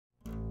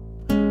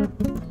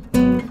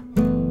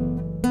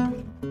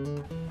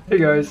Hey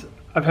guys,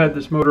 I've had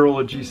this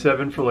Motorola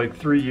G7 for like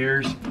 3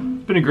 years.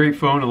 It's been a great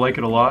phone, I like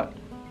it a lot.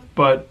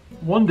 But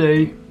one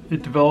day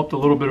it developed a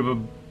little bit of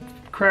a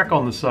crack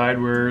on the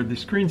side where the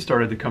screen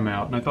started to come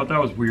out, and I thought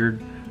that was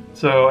weird.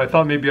 So I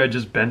thought maybe I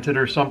just bent it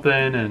or something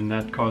and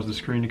that caused the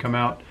screen to come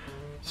out.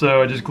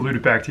 So I just glued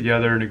it back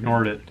together and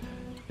ignored it.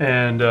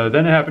 And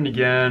then it happened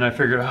again. I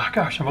figured, oh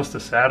gosh, I must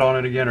have sat on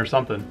it again or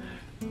something.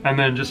 And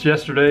then just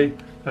yesterday,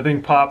 that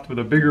thing popped with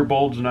a bigger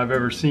bulge than I've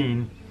ever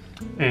seen.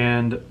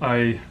 And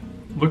I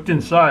looked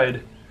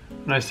inside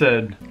and I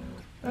said,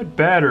 that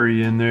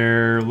battery in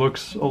there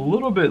looks a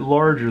little bit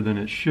larger than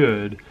it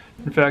should.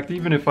 In fact,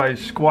 even if I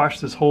squash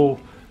this whole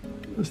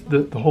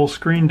the whole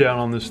screen down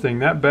on this thing,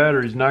 that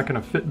battery's not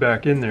going to fit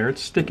back in there.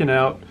 It's sticking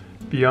out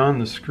beyond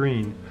the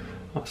screen.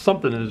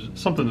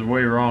 Something's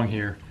way wrong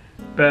here.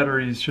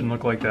 Batteries shouldn't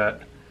look like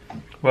that.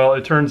 Well,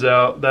 it turns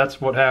out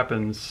that's what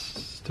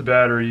happens to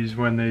batteries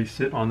when they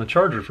sit on the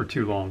charger for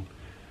too long.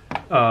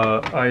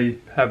 I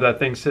have that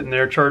thing sitting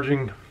there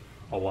charging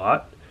a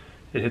lot.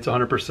 It hits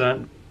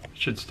 100%,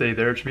 should stay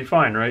there, it should be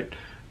fine, right?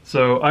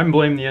 So I'm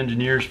blaming the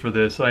engineers for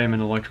this. I am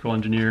an electrical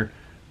engineer.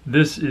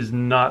 This is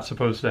not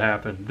supposed to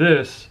happen.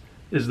 This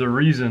is the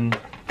reason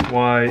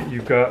why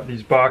you've got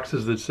these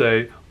boxes that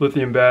say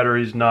lithium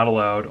batteries not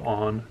allowed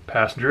on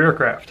passenger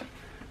aircraft.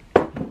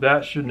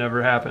 That should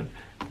never happen.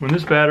 When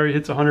this battery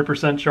hits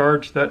 100%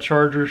 charge, that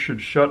charger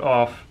should shut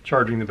off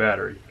charging the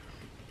battery.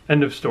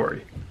 End of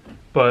story.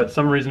 But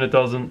some reason it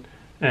doesn't,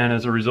 and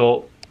as a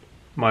result,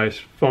 my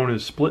phone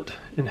is split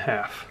in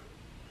half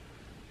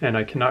and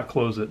I cannot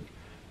close it,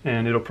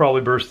 and it'll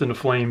probably burst into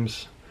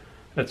flames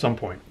at some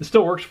point. It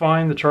still works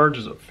fine, the charge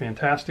is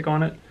fantastic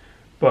on it,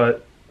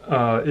 but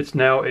it's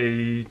now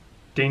a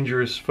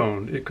dangerous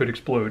phone. It could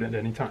explode at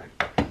any time.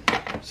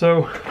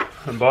 So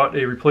I bought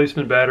a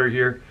replacement battery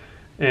here,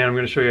 and I'm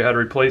going to show you how to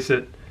replace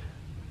it,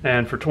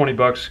 and for 20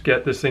 bucks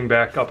get this thing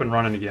back up and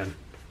running again.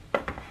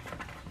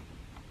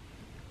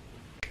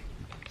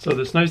 So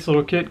this nice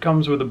little kit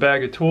comes with a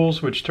bag of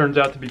tools, which turns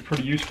out to be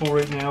pretty useful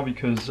right now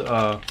because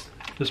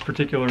this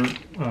particular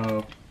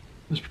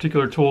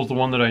tool is the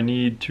one that I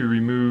need to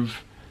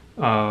remove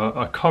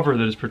a cover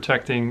that is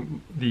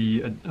protecting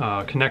the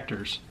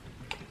connectors,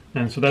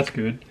 and so that's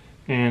good.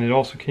 And it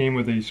also came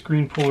with a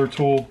screen puller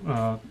tool,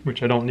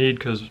 which I don't need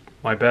because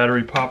my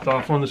battery popped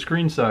off on the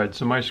screen side,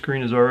 so my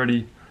screen is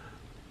already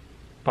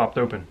popped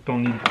open.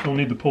 Don't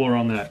need the puller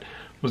on that.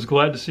 Was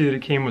glad to see that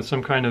it came with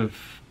some kind of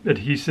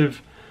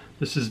adhesive.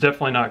 This is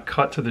definitely not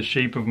cut to the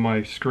shape of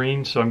my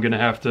screen, so I'm going to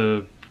have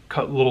to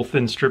cut little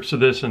thin strips of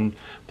this and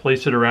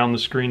place it around the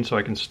screen so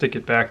I can stick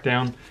it back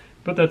down.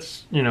 But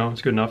that's, you know,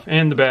 it's good enough.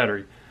 And the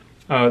battery.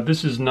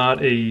 This is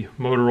not a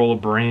Motorola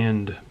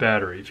brand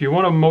battery. If you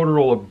want a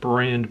Motorola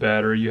brand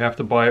battery, you have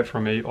to buy it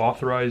from an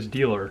authorized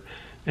dealer,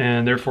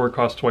 and therefore it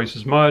costs twice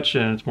as much,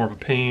 and it's more of a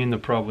pain. They'll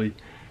probably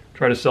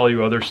try to sell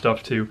you other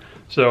stuff too.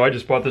 So I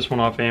just bought this one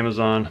off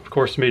Amazon. Of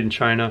course, made in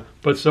China,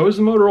 but so is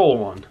the Motorola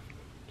one.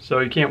 So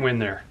you can't win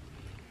there.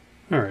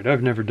 Alright,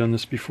 I've never done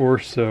this before,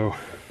 so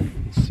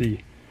let's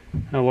see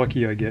how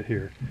lucky I get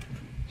here.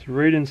 So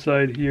right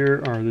inside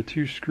here are the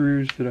two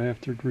screws that I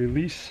have to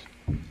release.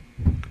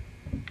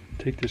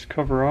 Take this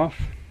cover off.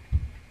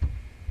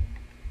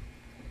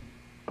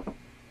 I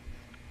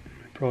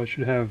probably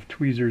should have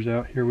tweezers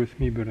out here with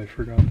me, but I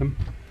forgot them.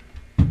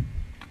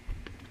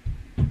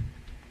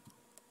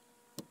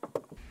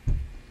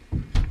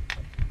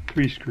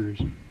 3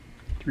 screws.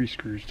 3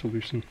 screws to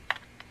loosen.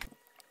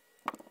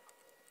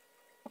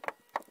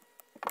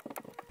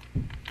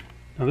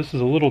 Now this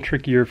is a little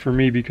trickier for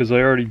me because I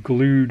already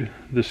glued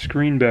the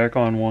screen back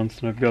on once,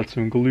 and I've got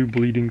some glue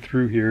bleeding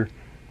through here.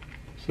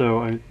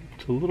 So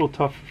it's a little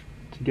tough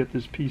to get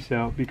this piece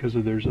out because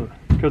of a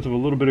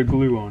little bit of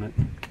glue on it.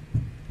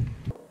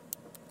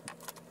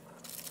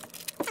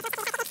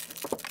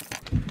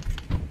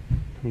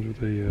 Comes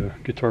with a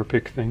guitar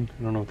pick thing.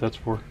 I don't know what that's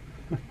for.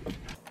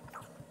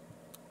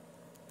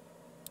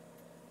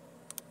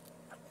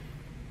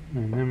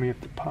 And then we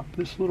have to pop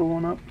this little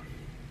one up.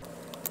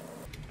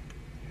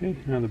 Okay,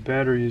 now the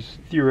battery is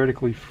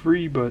theoretically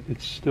free, but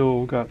it's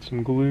still got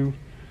some glue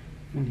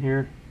in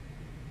here.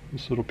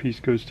 This little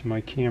piece goes to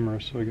my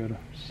camera, so I gotta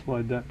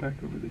slide that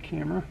back over the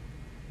camera.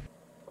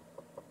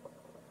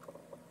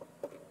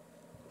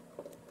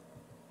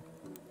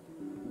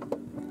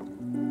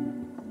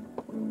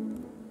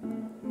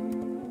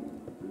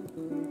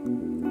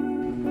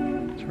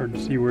 It's hard to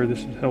see where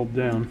this is held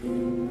down.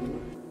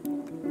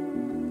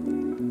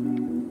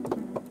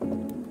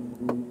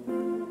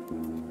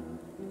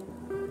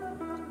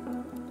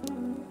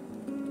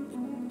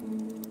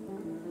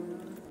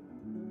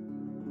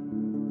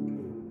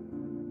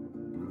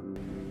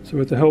 So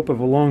with the help of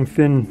a long,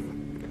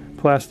 thin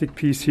plastic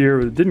piece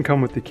here, it didn't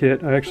come with the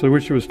kit. I actually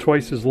wish it was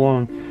twice as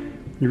long.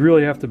 You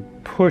really have to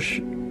push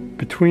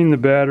between the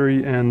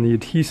battery and the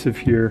adhesive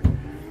here.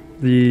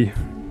 The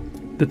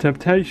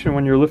temptation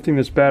when you're lifting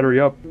this battery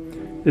up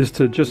is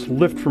to just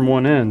lift from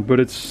one end, but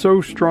it's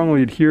so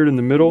strongly adhered in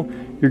the middle,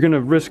 you're going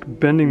to risk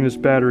bending this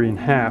battery in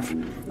half.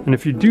 And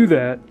if you do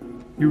that,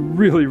 you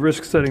really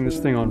risk setting this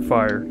thing on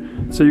fire.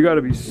 So you got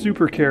to be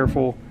super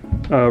careful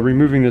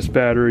removing this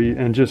battery,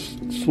 and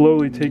just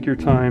slowly take your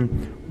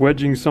time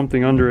wedging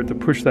something under it to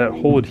push that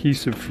whole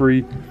adhesive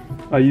free.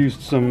 I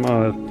used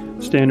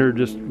some standard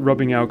just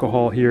rubbing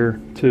alcohol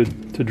here to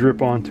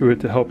drip onto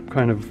it to help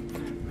kind of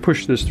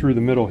push this through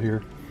the middle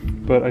here.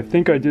 But I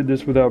think I did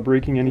this without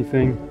breaking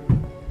anything.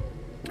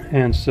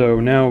 And so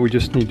now we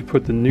just need to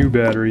put the new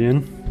battery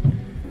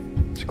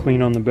in. It's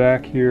clean on the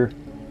back here,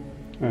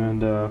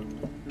 and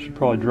should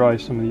probably dry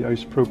some of the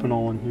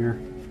isopropanol in here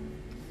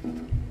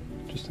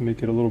just to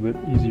make it a little bit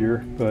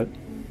easier. But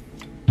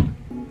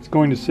it's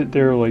going to sit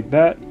there like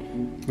that.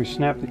 We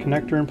snap the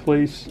connector in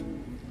place,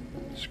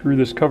 screw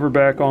this cover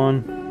back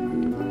on,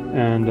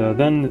 and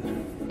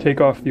then take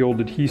off the old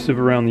adhesive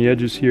around the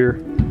edges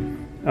here,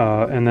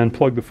 and then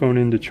plug the phone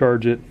in to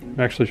charge it.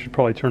 Actually, should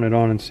probably turn it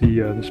on and see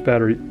this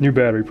new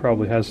battery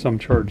probably has some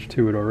charge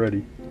to it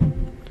already.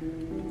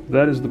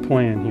 That is the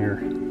plan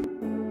here.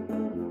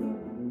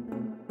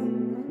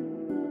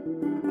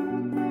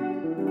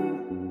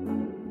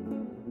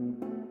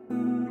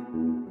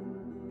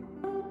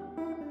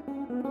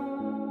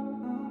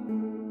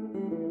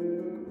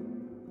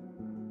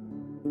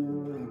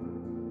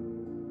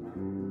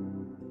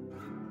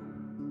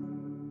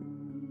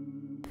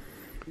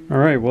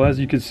 Alright, well, as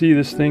you can see,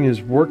 this thing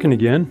is working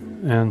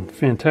again, and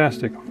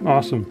fantastic,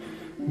 awesome.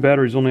 The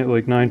battery's only at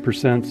like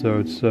 9%, so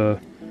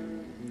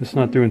it's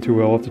not doing too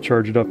well. I'll have to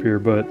charge it up here,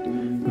 but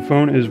the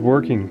phone is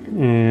working,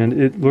 and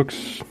it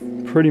looks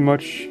pretty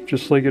much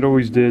just like it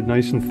always did,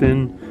 nice and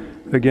thin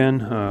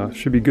again.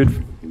 Should be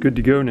good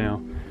to go now.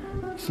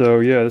 So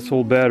yeah, this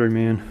old battery,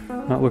 man,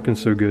 not looking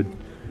so good.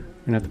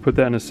 You're gonna have to put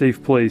that in a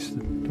safe place.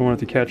 Don't want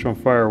it to catch on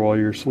fire while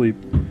you're asleep.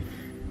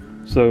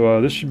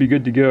 So this should be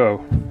good to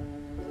go.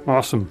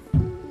 Awesome.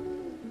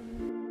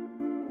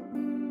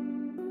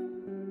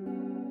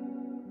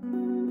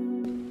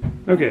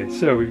 Okay,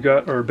 so we've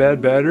got our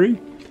bad battery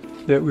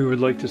that we would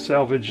like to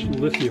salvage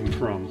lithium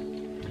from.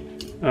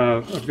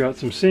 I've got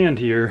some sand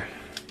here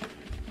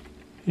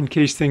in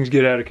case things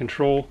get out of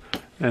control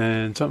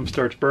and something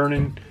starts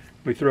burning.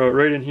 We throw it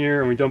right in here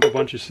and we dump a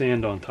bunch of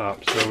sand on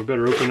top. So we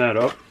better open that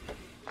up,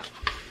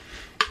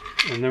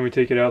 and then we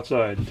take it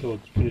outside until it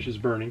finishes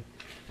burning.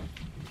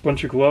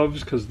 Bunch of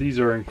gloves, because these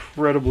are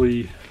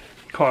incredibly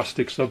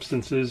caustic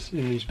substances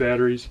in these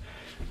batteries.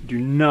 You do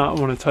not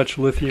want to touch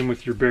lithium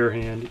with your bare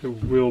hand. It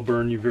will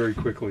burn you very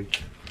quickly.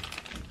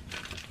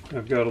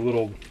 I've got a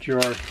little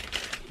jar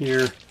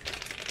here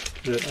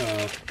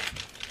that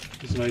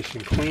is nice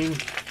and clean.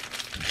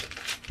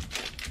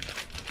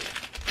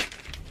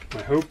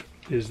 My hope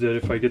is that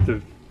if I get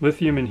the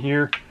lithium in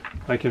here,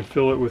 I can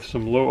fill it with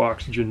some low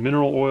oxygen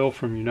mineral oil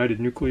from United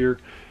Nuclear,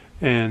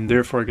 and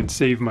therefore I can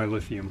save my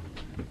lithium.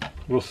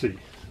 We'll see.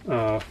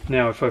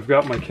 Now, if I've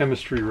got my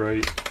chemistry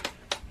right,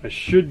 I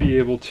should be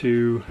able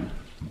to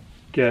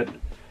tell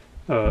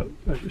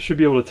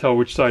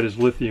which side is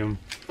lithium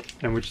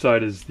and which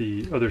side is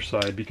the other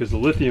side, because the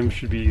lithium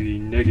should be the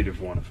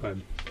negative one if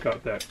I've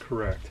got that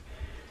correct.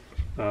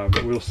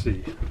 But we'll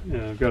see.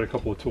 I've got a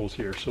couple of tools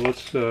here, so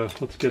let's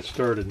get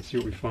started and see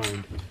what we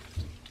find.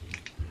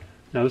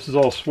 Now, this is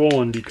all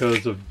swollen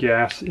because of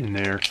gas in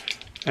there,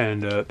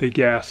 and the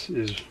gas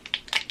is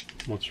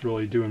what's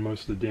really doing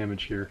most of the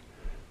damage here.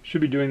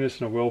 Should be doing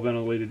this in a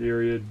well-ventilated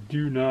area.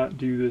 Do not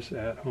do this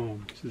at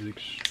home. This is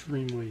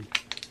extremely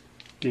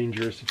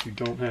dangerous if you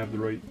don't have the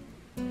right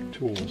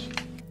tools.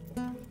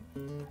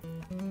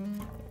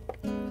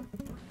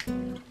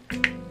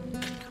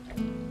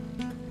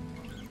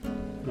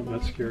 Oh,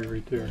 that's scary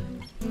right there.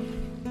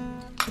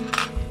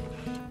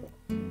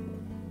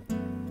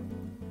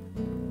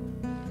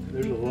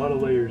 There's a lot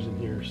of layers in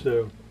here,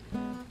 so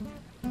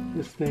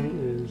this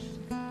thing is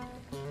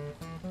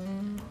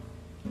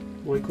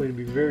likely to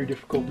be very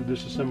difficult to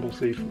disassemble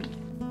safely.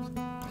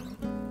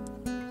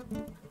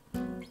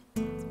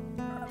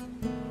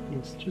 You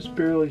can just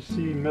barely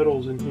see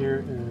metals in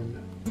here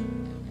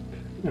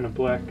and a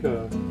black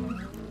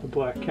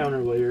counter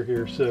layer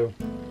here, so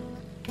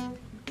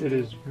it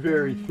is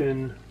very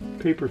thin,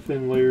 paper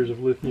thin layers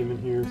of lithium in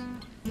here,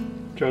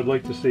 which I'd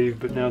like to save,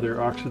 but now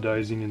they're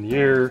oxidizing in the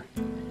air,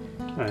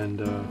 and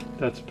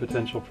that's a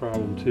potential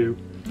problem too.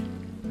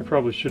 I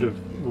probably should have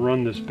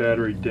run this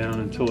battery down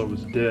until it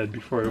was dead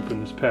before I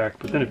opened this pack,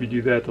 but then if you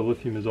do that, the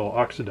lithium is all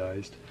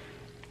oxidized,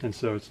 and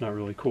so it's not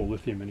really cool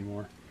lithium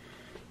anymore.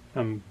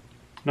 I'm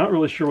not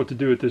really sure what to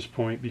do at this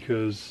point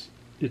because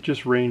it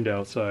just rained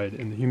outside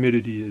and the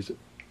humidity is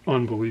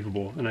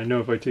unbelievable, and I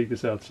know if I take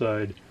this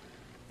outside,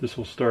 this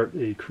will start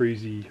a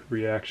crazy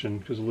reaction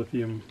because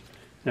lithium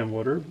and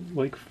water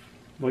like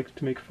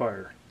to make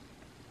fire.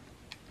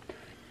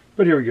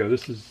 But here we go.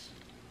 This is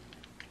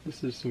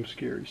some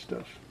scary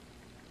stuff.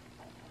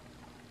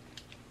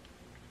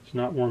 It's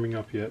not warming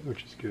up yet,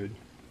 which is good.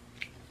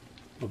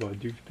 Although I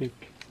do think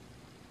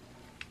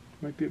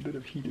there might be a bit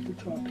of heat at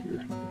the top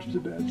here, which is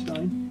a bad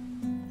sign.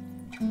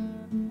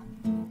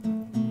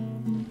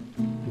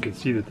 You can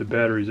see that the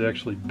battery is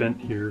actually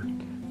bent here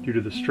due to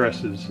the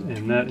stresses,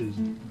 and that is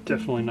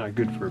definitely not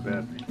good for a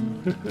battery.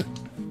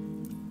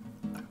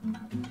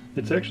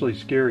 It's actually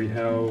scary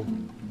how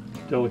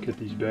delicate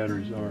these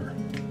batteries are.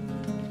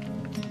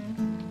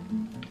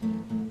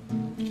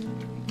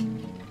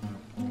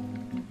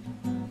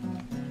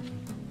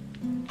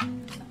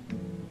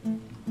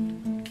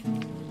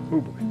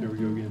 Oh boy, there we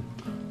go again.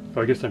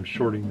 Oh, I guess I'm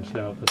shorting this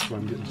out, that's why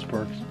I'm getting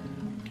sparks.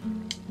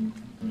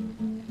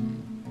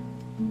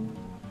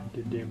 I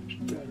did damage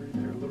the battery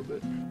there a little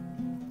bit.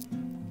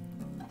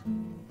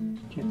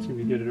 Can't seem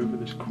to get it over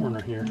this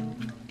corner here.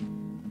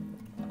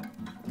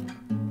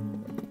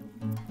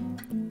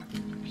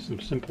 Some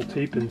simple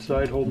tape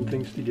inside holding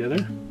things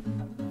together.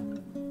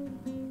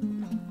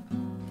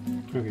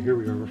 Okay, here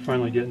we are. We're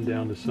finally getting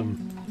down to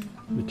some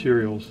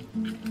materials.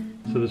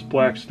 So this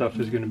black stuff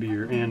is going to be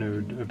your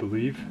anode, I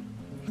believe.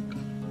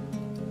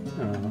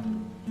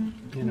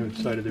 Anode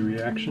side of the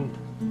reaction.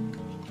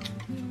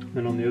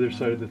 And on the other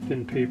side of the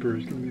thin paper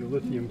is going to be the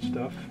lithium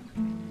stuff.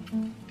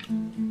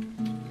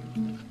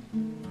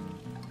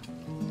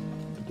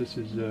 But this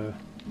is, I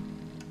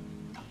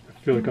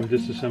feel like I'm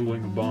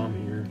disassembling a bomb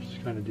here.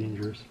 It's kind of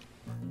dangerous.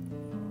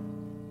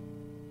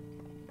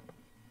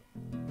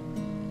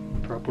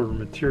 Proper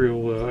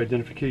material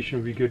identification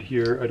would be good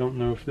here. I don't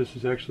know if this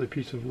is actually a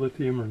piece of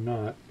lithium or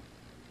not.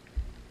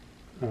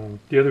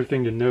 The other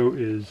thing to note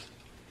is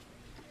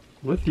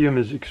lithium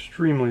is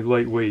extremely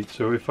lightweight,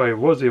 so if I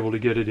was able to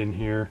get it in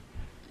here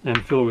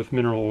and fill it with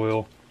mineral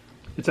oil,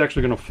 it's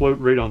actually going to float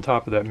right on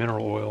top of that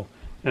mineral oil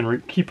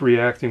and keep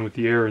reacting with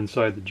the air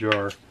inside the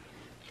jar.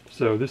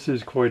 So this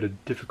is quite a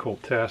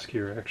difficult task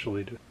here,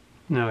 actually.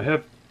 Now I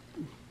have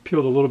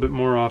peeled a little bit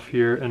more off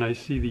here, and I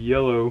see the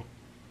yellow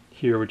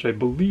here, which I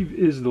believe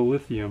is the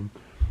lithium,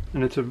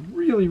 and it's a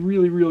really,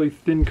 really, really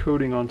thin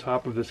coating on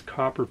top of this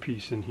copper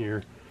piece in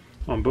here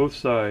on both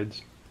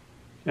sides,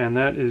 and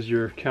that is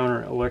your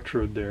counter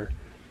electrode there.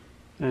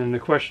 And the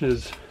question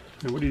is,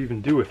 what do you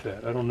even do with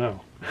that? I don't know.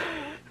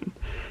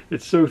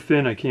 It's so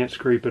thin I can't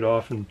scrape it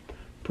off and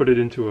put it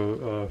into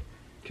a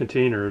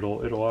container.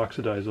 It'll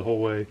oxidize the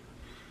whole way.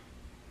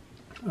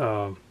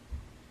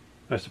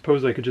 I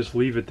suppose I could just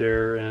leave it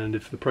there, and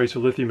if the price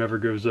of lithium ever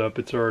goes up,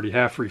 it's already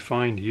half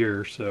refined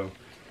here, so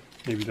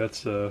maybe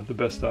that's the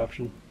best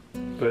option.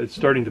 But it's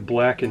starting to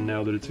blacken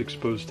now that it's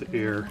exposed to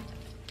air.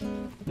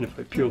 And if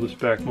I peel this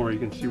back more, you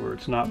can see where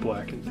it's not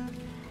blackened.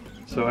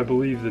 So I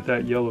believe that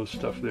that yellow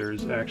stuff there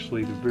is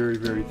actually the very,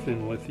 very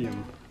thin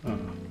lithium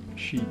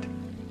sheet.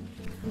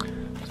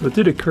 So it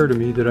did occur to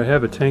me that I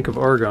have a tank of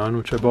argon,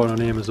 which I bought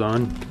on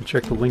Amazon. You can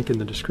check the link in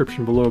the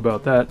description below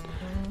about that.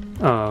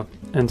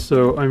 And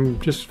so I'm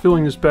just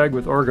filling this bag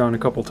with argon a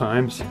couple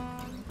times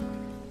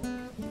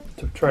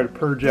to try to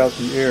purge out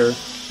the air,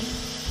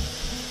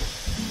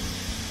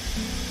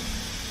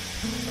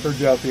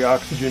 purge out the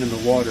oxygen in the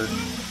water,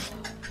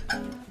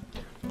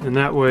 and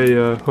that way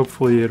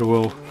hopefully it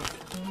will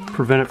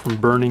prevent it from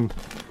burning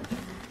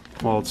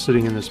while it's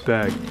sitting in this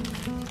bag.